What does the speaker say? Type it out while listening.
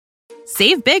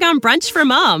Save big on brunch for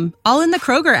mom, all in the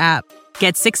Kroger app.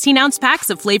 Get 16-ounce packs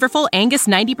of flavorful Angus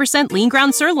 90% lean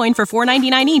ground sirloin for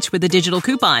 $4.99 each with a digital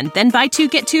coupon. Then buy 2,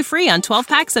 get 2 free on 12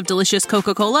 packs of delicious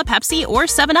Coca-Cola, Pepsi, or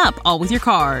 7-Up, all with your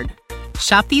card.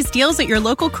 Shop these deals at your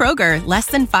local Kroger, less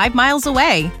than 5 miles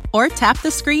away. Or tap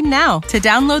the screen now to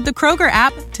download the Kroger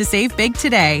app to save big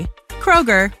today.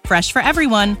 Kroger, fresh for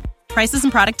everyone. Prices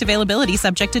and product availability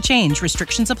subject to change.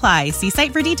 Restrictions apply. See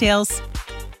site for details.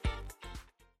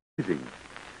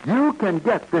 You can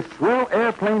get this Swell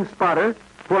Airplane Spotter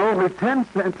for only 10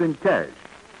 cents in cash.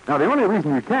 Now, the only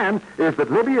reason you can is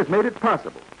that Libby has made it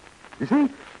possible. You see,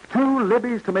 2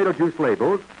 Libby's tomato juice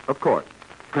labels, of course.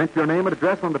 Print your name and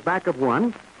address on the back of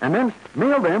one, and then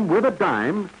mail them with a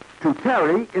dime to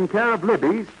Terry in care of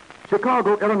Libby's,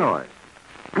 Chicago, Illinois.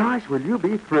 Gosh, will you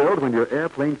be thrilled when your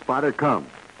airplane spotter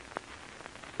comes.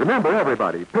 Remember,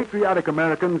 everybody, patriotic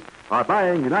Americans are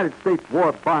buying United States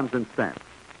war bonds and stamps.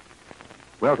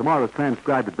 Well, tomorrow's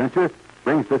transcribed adventure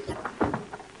brings this...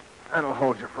 That'll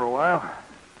hold you for a while.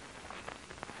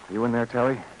 You in there,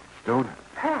 Terry? Dude?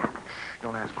 Pat. Shh,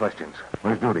 don't ask questions.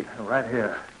 Where's Duty? Right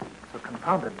here. It's so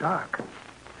confounded dark.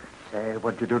 Say,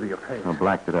 what'd you do to your face? I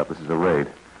blacked it up. This is a raid.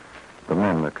 The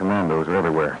men, the commandos are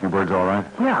everywhere. You birds all right?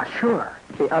 Yeah, sure.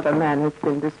 The other man has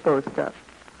been disposed of.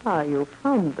 Ah, you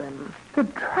found them. The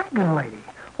dragon lady.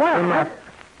 Well, Enough.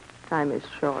 Time is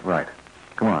short. Right.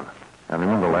 Come on. And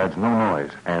remember, lads, no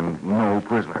noise and no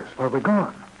prisoners. Where are we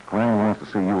going? Clang wants to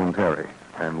see you and Terry,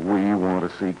 and we want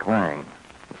to see Clang.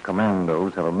 The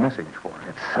commandos have a message for him.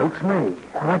 It suits me.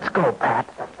 Let's go, Pat.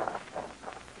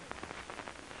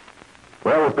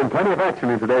 Well, there's been plenty of action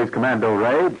in today's commando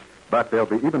raid, but there'll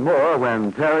be even more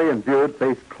when Terry and Dude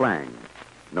face Clang,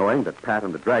 knowing that Pat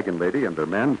and the Dragon Lady and their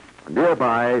men are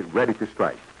nearby, ready to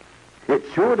strike.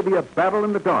 It's sure to be a battle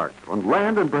in the dark, on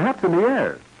land and perhaps in the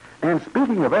air. And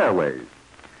speaking of airways,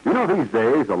 you know, these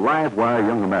days, a live-wire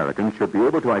young American should be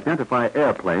able to identify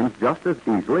airplanes just as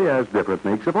easily as different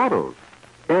makes of autos.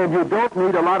 And you don't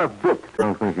need a lot of bits. I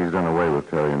don't think he's done away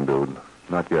with Terry and Dude.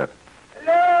 Not yet.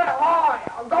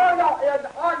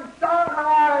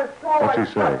 What's he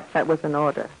say? That was an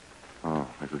order. Oh,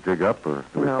 is it jig up, or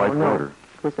do we No, fight for no. order?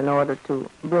 It was an order to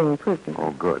bring prisoners.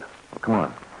 Oh, good. Well, come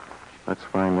on. Let's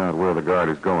find out where the guard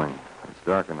is going. It's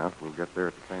dark enough. We'll get there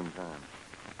at the same time.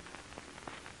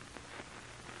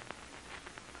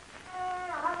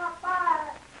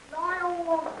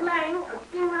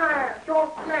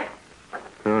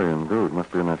 Terry and Dude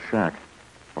must be in that shack.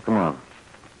 Well, come on.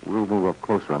 We'll move up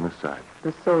closer on this side.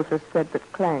 The soldier said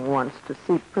that Clang wants to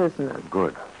see prisoners.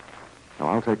 Good. Now,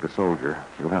 I'll take the soldier.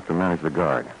 You'll have to manage the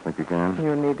guard. Think you can?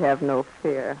 You need have no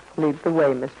fear. Lead the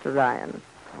way, Mr. Ryan.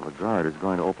 Well, the guard is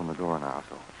going to open the door now,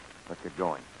 so let's get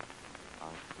going. I'll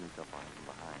sneak up on him from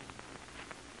behind.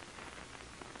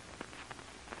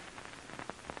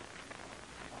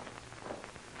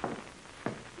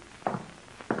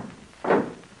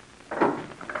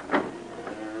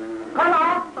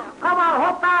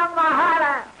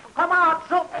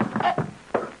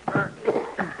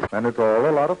 And it's all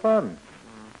a lot of fun.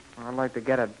 I'd like to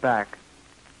get it back.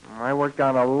 I worked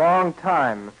on it a long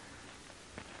time.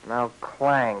 Now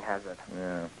Clang has it.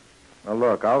 Yeah. Now,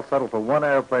 look, I'll settle for 1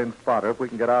 airplane spotter if we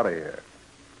can get out of here.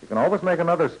 You can always make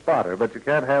another spotter, but you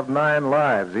can't have 9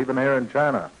 lives, even here in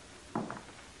China.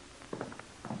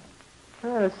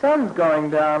 The sun's going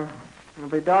down. It'll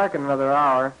be dark in another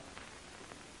hour.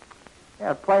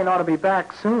 Yeah, the plane ought to be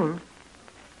back soon.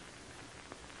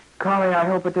 Carly, I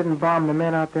hope it didn't bomb the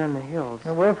men out there in the hills.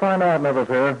 Well, we'll find out, never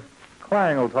fear.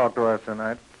 Clang will talk to us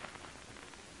tonight.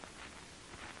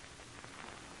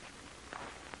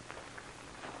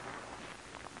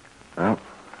 Well,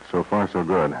 so far so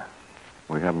good.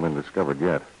 We haven't been discovered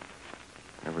yet.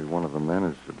 Every one of the men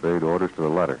has obeyed orders to the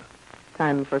letter.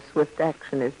 Time for swift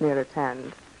action is near at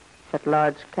hand. That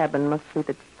large cabin must be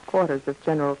the quarters of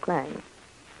General Clang.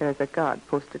 There is a guard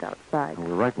posted outside.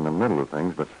 We're right in the middle of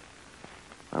things, but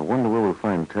I wonder where we'll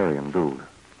find Terry and Dude.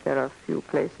 There are few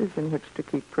places in which to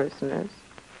keep prisoners.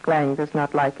 Clang does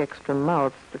not like extra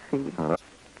mouths to feed.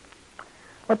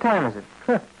 What time is it?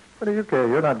 What do you care?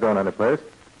 You're not going anyplace.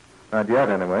 Not yet,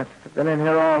 anyway. I've been in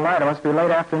here all night. It must be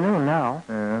late afternoon now.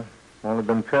 Yeah. Only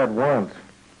been fed once.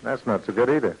 That's not so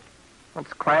good either.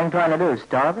 What's Clang trying to do,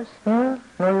 starve us? No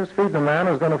use feeding a man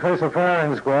who's going to face a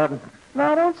firing squad.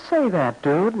 No, don't say that,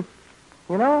 dude.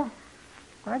 You know,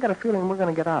 I got a feeling we're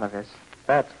going to get out of this.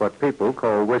 That's what people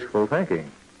call wishful thinking.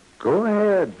 Go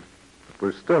ahead. But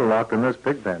we're still locked in this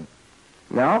pig pen.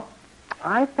 No?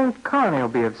 I think Carney will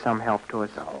be of some help to us.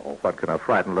 Oh, what can a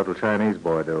frightened little Chinese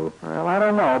boy do? Well, I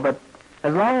don't know, but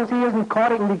as long as he isn't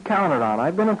caught, he can be counted on.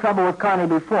 I've been in trouble with Carney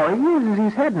before. He uses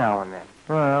his head now and then.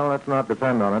 Well, let's not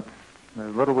depend on it.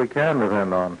 There's little we can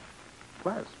depend on.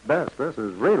 Bess, this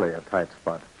is really a tight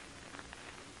spot.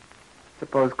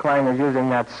 Suppose Klang is using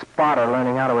that spotter,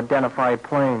 learning how to identify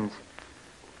planes.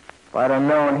 If I'd have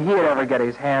known he'd ever get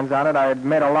his hands on it, I'd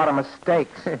made a lot of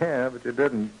mistakes. Yeah, but you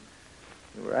didn't.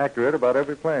 You were accurate about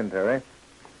every plane, Terry.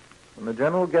 When the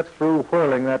general gets through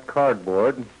whirling that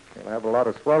cardboard, he'll have a lot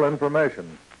of swell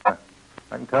information. I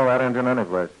can tell that engine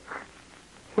anyplace.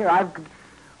 Here,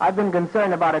 I've been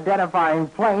concerned about identifying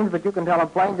planes, but you can tell a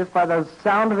plane just by the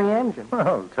sound of the engine.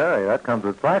 Well, Terry, that comes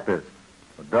with practice.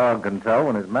 A dog can tell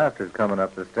when his master's coming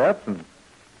up the steps, and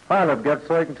pilot gets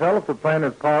so he can tell if the plane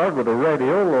is powered with a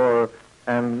radial or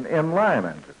an inline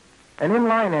engine. An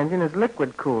inline engine is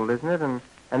liquid-cooled, isn't it?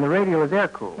 And the radial is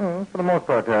air-cooled. For the most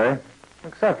part, Terry.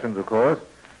 Exceptions, of course.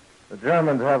 The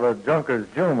Germans have a Junkers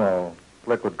Jumo,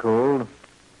 liquid-cooled.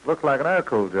 Looks like an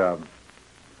air-cooled job.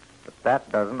 But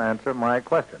that doesn't answer my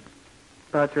question.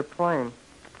 About your plane.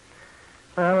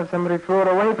 Well, if somebody threw it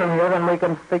away from here, then we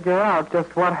can figure out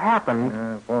just what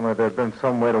happened. If only there'd been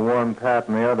some way to warn Pat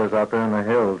and the others out there in the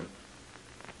hills.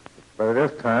 By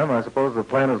this time, I suppose the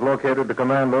plane has located the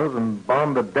commandos and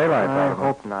bombed the daylight out I of them.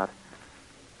 hope not.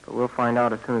 But we'll find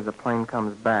out as soon as the plane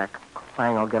comes back.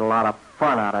 Klang will get a lot of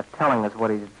fun out of telling us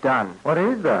what he's done. What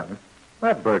he's done?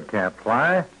 That bird can't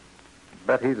fly.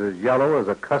 Bet he's as yellow as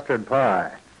a custard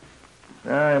pie. He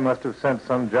must have sent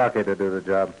some jockey to do the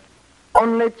job.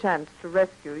 Only chance to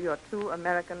rescue your two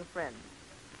American friends.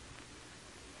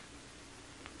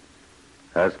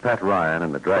 As Pat Ryan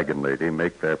and the Dragon Lady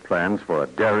make their plans for a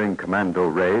daring commando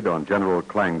raid on General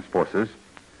Klang's forces,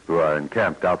 who are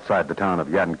encamped outside the town of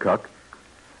Yankuck,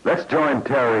 let's join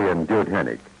Terry and Dude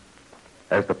Hennig.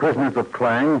 As the prisoners of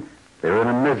Klang, they're in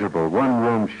a miserable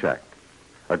one-room shack.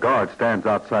 A guard stands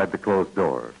outside the closed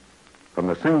door. From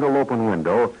the single open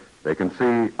window, they can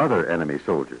see other enemy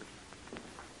soldiers.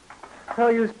 No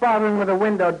use bothering with the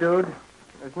window, dude.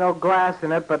 There's no glass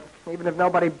in it, but even if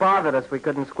nobody bothered us, we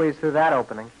couldn't squeeze through that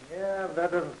opening. Yeah, but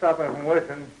that doesn't stop me from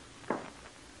wishing.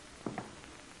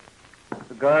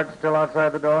 The guard still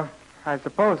outside the door? I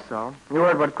suppose so. You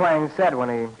heard what Klang said when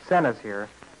he sent us here.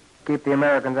 Keep the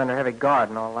Americans under heavy guard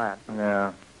and all that.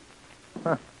 Yeah.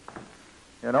 Huh.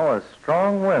 You know, a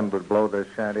strong wind would blow this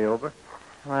shanty over.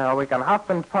 Well, we can huff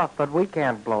and puff, but we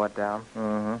can't blow it down.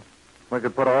 Uh-huh. We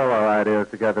could put all our ideas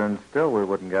together and still we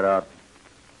wouldn't get out.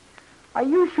 Are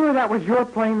you sure that was your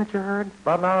plane that you heard?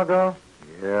 About an hour ago?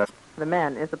 Yeah. The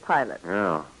man is a pilot.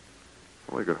 Yeah.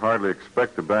 Well, we could hardly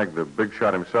expect to bag the big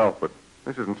shot himself, but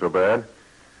this isn't so bad.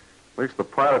 At least the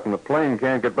pilot and the plane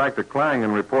can't get back to Klang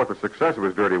and report the success of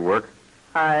his dirty work.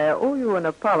 I owe you an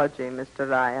apology, Mr.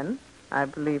 Ryan. I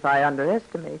believe I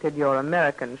underestimated your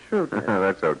American shrewdness.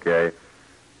 That's okay.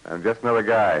 I'm just another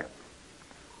guy.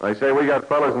 They say we got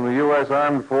fellas in the U.S.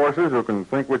 Armed Forces who can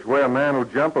think which way a man will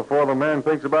jump before the man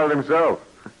thinks about it himself.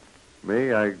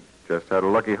 Me, I just had a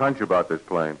lucky hunch about this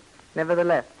plane.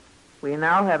 Nevertheless, we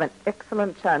now have an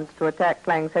excellent chance to attack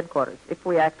Klang's headquarters if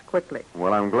we act quickly.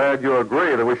 Well, I'm glad you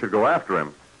agree that we should go after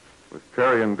him. With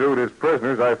Terry and Dude as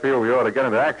prisoners, I feel we ought to get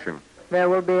into action. There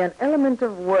will be an element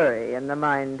of worry in the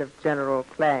mind of General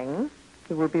Klang.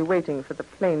 He will be waiting for the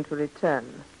plane to return.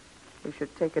 We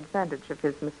should take advantage of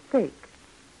his mistake.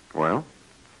 Well,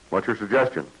 what's your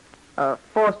suggestion? A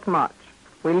forced march.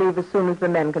 We leave as soon as the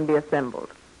men can be assembled.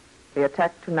 We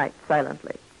attack tonight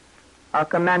silently. Our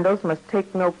commandos must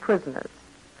take no prisoners.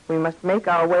 We must make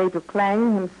our way to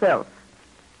Klang himself.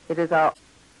 It is our...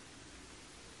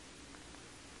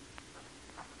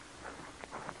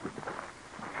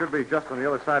 Should be just on the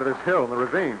other side of this hill in the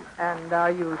ravine. And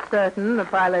are you certain the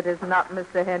pilot is not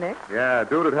Mr. Hennig? Yeah,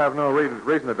 Dude would have no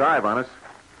reason to dive on us.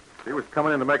 If he was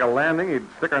coming in to make a landing, he'd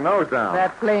stick our nose down.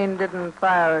 That plane didn't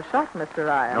fire a shot, Mr.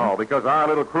 Ryan. No, because our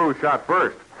little crew shot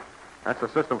first. That's the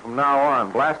system from now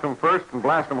on. Blast them first and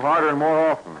blast them harder and more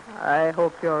often. I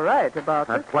hope you're right about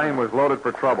That this. plane was loaded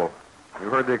for trouble. You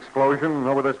heard the explosion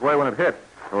over this way when it hit.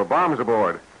 There were bombs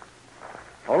aboard.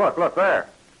 Oh, look, there.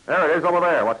 There it is over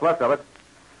there, what's left of it.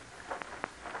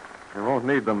 You won't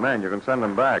need the men. You can send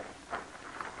them back.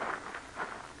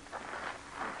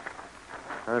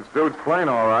 That's Dude's plane,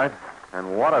 all right.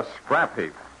 And what a scrap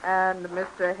heap. And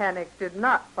Mr. Hennig did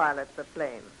not pilot the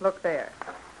plane. Look there.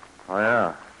 Oh,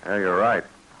 yeah. Yeah, you're right.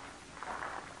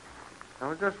 I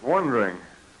was just wondering.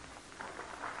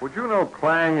 Would you know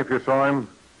Klang if you saw him?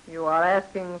 You are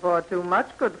asking for too much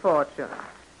good fortune.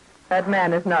 That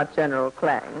man is not General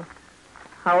Klang.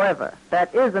 However,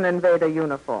 that is an invader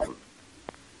uniform.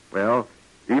 Well,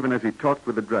 even as he talked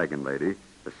with the Dragon Lady,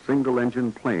 a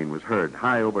single-engine plane was heard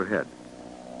high overhead.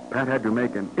 Pat had to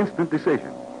make an instant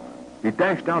decision. He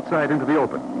dashed outside into the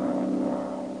open.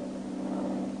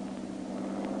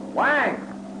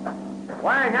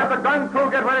 Wang, have the gun crew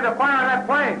get ready to fire on that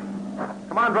plane.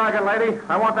 Come on, Dragon Lady.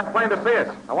 I want that plane to see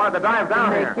us. I wanted to dive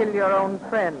down You here. may kill your own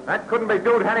friend. That couldn't be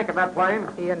Dude Hennick in that plane.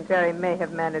 He and Terry may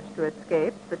have managed to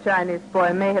escape. The Chinese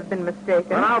boy may have been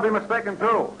mistaken. And I'll be mistaken,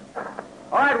 too.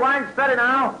 All right, Wang, steady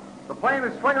now. The plane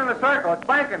is swinging in a circle. It's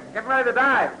banking, getting ready to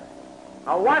dive.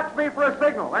 Now watch me for a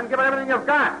signal, then give it everything you've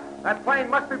got. That plane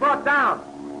must be brought down.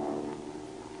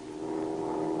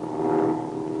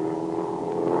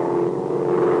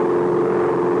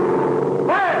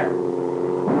 Fire!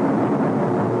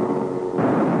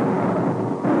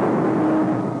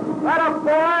 Let up,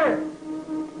 boy!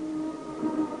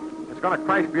 It's going to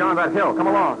crash beyond that hill. Come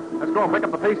along. Let's go and pick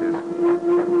up the pieces.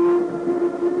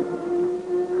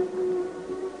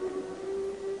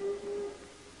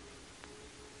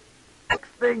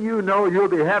 Thing you know, you'll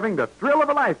be having the thrill of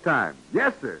a lifetime.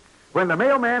 Yes, sir. When the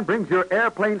mailman brings your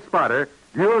airplane spotter,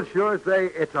 you'll sure say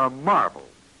it's a marvel.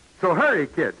 So hurry,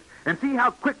 kids, and see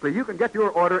how quickly you can get your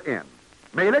order in.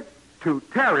 Mail it to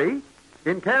Terry,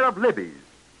 in care of Libby's,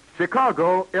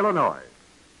 Chicago, Illinois.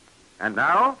 And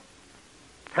now,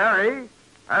 Terry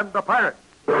and the Pirate.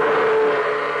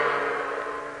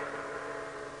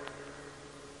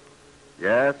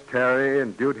 Yes, Terry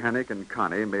and Dude Hennick and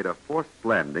Connie made a forced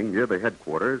landing near the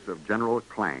headquarters of General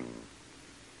Klang.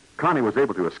 Connie was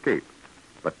able to escape,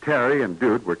 but Terry and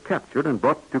Dude were captured and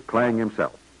brought to Klang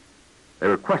himself. They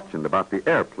were questioned about the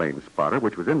airplane spotter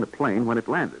which was in the plane when it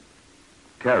landed.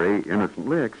 Terry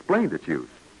innocently explained its use.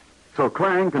 So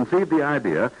Klang conceived the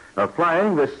idea of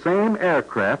flying this same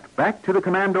aircraft back to the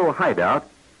commando hideout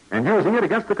and using it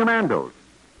against the commandos,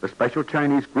 the special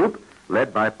Chinese group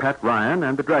led by Pat Ryan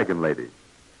and the Dragon Lady.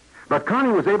 But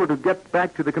Connie was able to get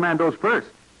back to the commandos first.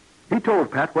 He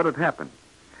told Pat what had happened.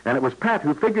 And it was Pat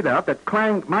who figured out that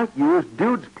Klang might use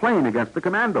Dude's plane against the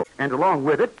commando. And along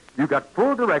with it, you got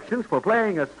full directions for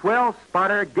playing a swell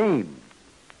spotter game.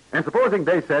 And supposing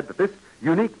they said that this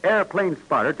unique airplane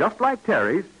spotter, just like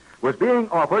Terry's, was being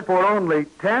offered for only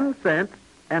 10 cents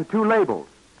and 2 labels.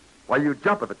 Why, you'd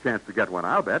jump at the chance to get one,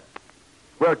 I'll bet.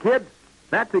 Well, kids,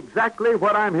 that's exactly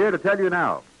what I'm here to tell you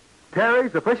now.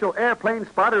 Terry's official airplane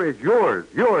spotter is yours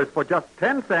for just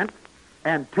 10 cents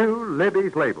and 2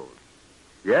 Libby's labels.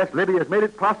 Yes, Libby has made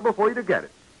it possible for you to get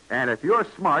it. And if you're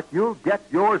smart, you'll get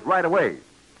yours right away.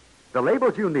 The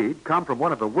labels you need come from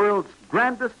one of the world's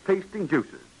grandest tasting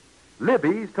juices,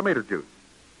 Libby's tomato juice.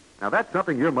 Now, that's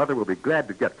something your mother will be glad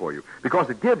to get for you because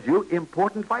it gives you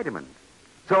important vitamins.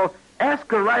 So ask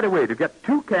her right away to get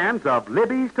 2 cans of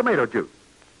Libby's tomato juice.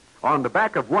 On the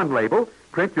back of one label,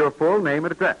 print your full name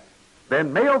and address.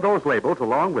 Then mail those labels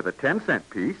along with a 10-cent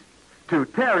piece to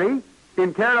Terry,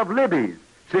 in care of Libby's,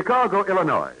 Chicago,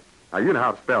 Illinois. Now, you know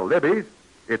how to spell Libby's.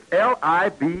 It's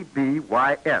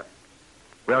L-I-B-B-Y-S.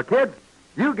 Well, kids,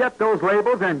 you get those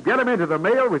labels and get them into the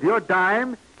mail with your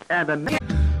dime and a...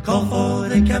 Call for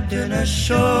the captain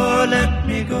ashore. Let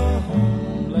me go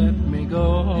home. Let me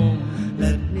go home.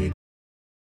 Let me.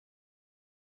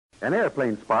 An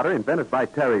airplane spotter invented by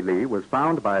Terry Lee was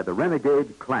found by the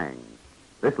renegade Klang.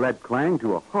 This led Klang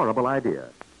to a horrible idea.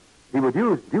 He would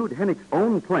use Dude Hennick's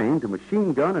own plane to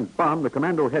machine gun and bomb the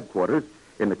commando headquarters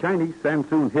in the Chinese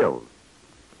Sansoon Hills.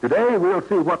 Today, we'll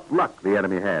see what luck the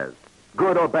enemy has,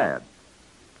 good or bad.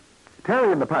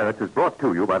 Terry and the Pirates is brought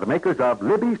to you by the makers of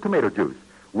Libby's tomato juice,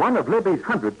 one of Libby's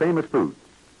 100 famous foods.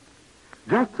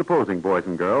 Just supposing, boys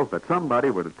and girls, that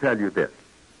somebody were to tell you this.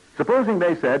 Supposing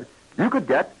they said you could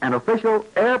get an official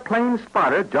airplane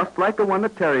spotter just like the one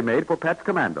that Terry made for Pat's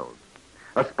Commandos.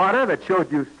 A spotter that showed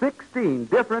you 16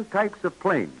 different types of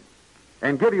planes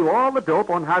and give you all the dope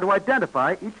on how to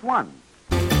identify each one.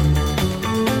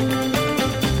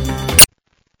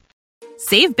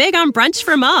 Save big on brunch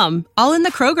for Mom, all in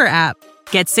the Kroger app.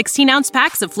 Get 16-ounce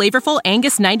packs of flavorful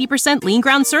Angus 90% lean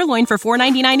ground sirloin for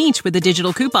 $4.99 each with a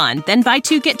digital coupon. Then buy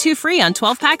 2, get 2 free on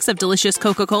 12 packs of delicious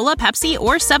Coca-Cola, Pepsi,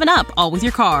 or 7-Up, all with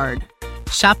your card.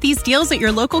 Shop these deals at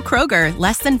your local Kroger,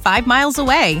 less than 5 miles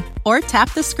away. Or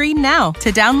tap the screen now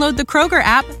to download the Kroger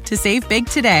app to save big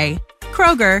today.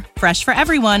 Kroger, fresh for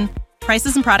everyone.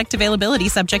 Prices and product availability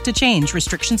subject to change.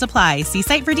 Restrictions apply. See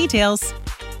site for details.